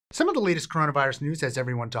Some of the latest coronavirus news has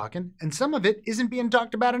everyone talking, and some of it isn't being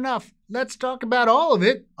talked about enough. Let's talk about all of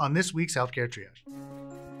it on this week's Healthcare Triage.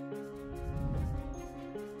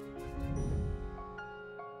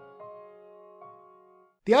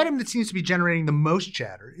 The item that seems to be generating the most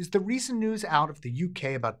chatter is the recent news out of the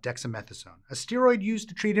UK about dexamethasone, a steroid used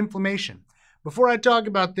to treat inflammation. Before I talk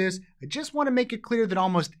about this, I just want to make it clear that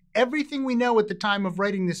almost everything we know at the time of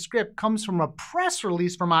writing this script comes from a press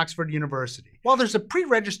release from Oxford University. While there's a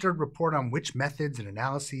pre-registered report on which methods and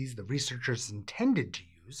analyses the researchers intended to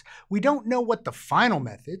use, we don't know what the final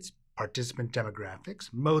methods, participant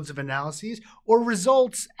demographics, modes of analyses, or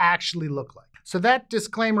results actually look like. So that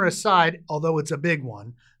disclaimer aside, although it's a big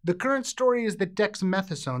one, the current story is that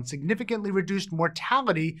dexamethasone significantly reduced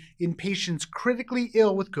mortality in patients critically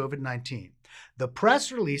ill with COVID-19. The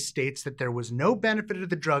press release states that there was no benefit of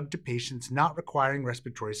the drug to patients not requiring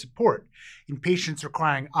respiratory support. In patients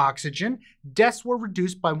requiring oxygen, deaths were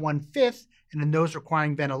reduced by 1/5, and in those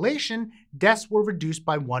requiring ventilation, deaths were reduced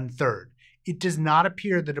by 1/3. It does not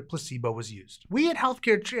appear that a placebo was used. We at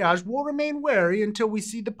Healthcare Triage will remain wary until we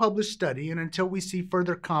see the published study and until we see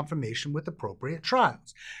further confirmation with appropriate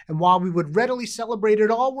trials. And while we would readily celebrate it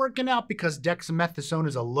all working out because dexamethasone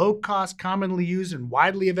is a low-cost, commonly used, and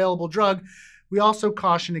widely available drug, we also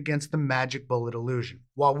caution against the magic bullet illusion.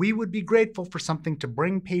 While we would be grateful for something to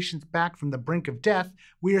bring patients back from the brink of death,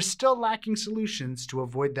 we are still lacking solutions to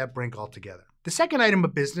avoid that brink altogether. The second item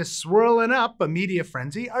of business swirling up a media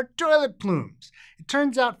frenzy are toilet plumes. It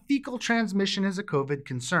turns out fecal transmission is a COVID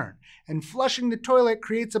concern, and flushing the toilet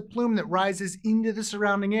creates a plume that rises into the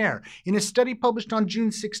surrounding air. In a study published on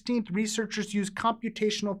June 16th, researchers used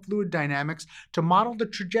computational fluid dynamics to model the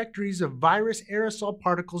trajectories of virus aerosol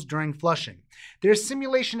particles during flushing. Their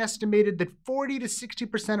simulation estimated that 40 to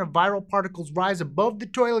 60% of viral particles rise above the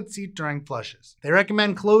toilet seat during flushes. They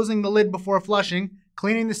recommend closing the lid before flushing,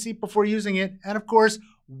 cleaning the seat before using it, and of course,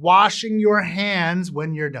 washing your hands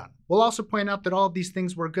when you're done. We'll also point out that all of these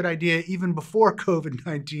things were a good idea even before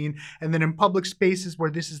COVID-19, and that in public spaces where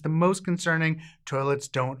this is the most concerning, toilets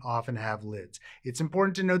don't often have lids. It's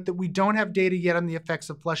important to note that we don't have data yet on the effects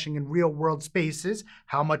of flushing in real-world spaces,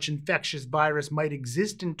 how much infectious virus might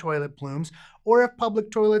exist in toilet plumes, or if public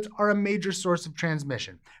toilets are a major source of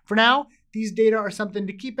transmission. For now, these data are something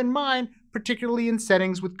to keep in mind, particularly in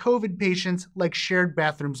settings with COVID patients like shared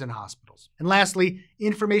bathrooms in hospitals. And lastly,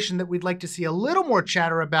 information that we'd like to see a little more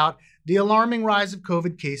chatter about, the alarming rise of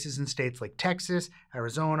COVID cases in states like Texas,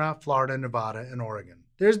 Arizona, Florida, Nevada, and Oregon.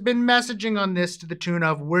 There's been messaging on this to the tune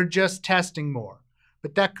of, we're just testing more.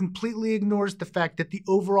 But that completely ignores the fact that the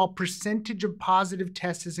overall percentage of positive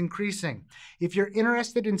tests is increasing. If you're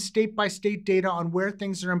interested in state-by-state data on where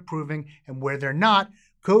things are improving and where they're not,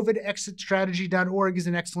 COVIDexitstrategy.org is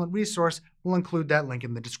an excellent resource. We'll include that link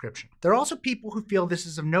in the description. There are also people who feel this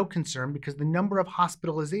is of no concern because the number of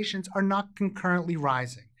hospitalizations are not concurrently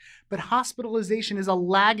rising. But hospitalization is a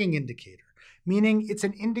lagging indicator, meaning it's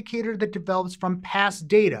an indicator that develops from past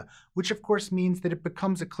data, which of course means that it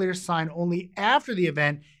becomes a clear sign only after the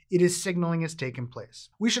event it is signaling has taken place.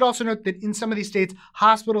 We should also note that in some of these states,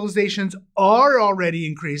 hospitalizations are already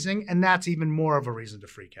increasing, and that's even more of a reason to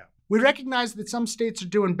freak out. We recognize that some states are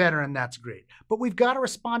doing better, and that's great. But we've got to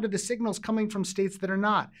respond to the signals coming from states that are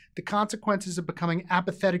not. The consequences of becoming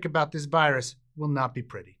apathetic about this virus will not be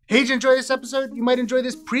pretty. Hey, did you enjoy this episode? You might enjoy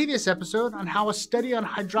this previous episode on how a study on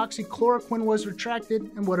hydroxychloroquine was retracted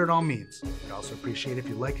and what it all means. I'd also appreciate if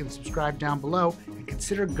you like and subscribe down below, and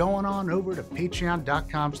consider going on over to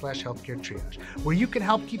patreon.com/healthcaretriage, where you can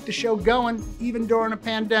help keep the show going even during a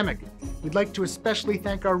pandemic. We'd like to especially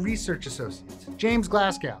thank our research associates, James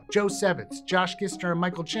Glasgow, Joe Sevitz, Josh Gister, and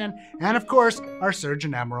Michael Chin, and of course, our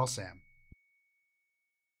Surgeon Admiral Sam.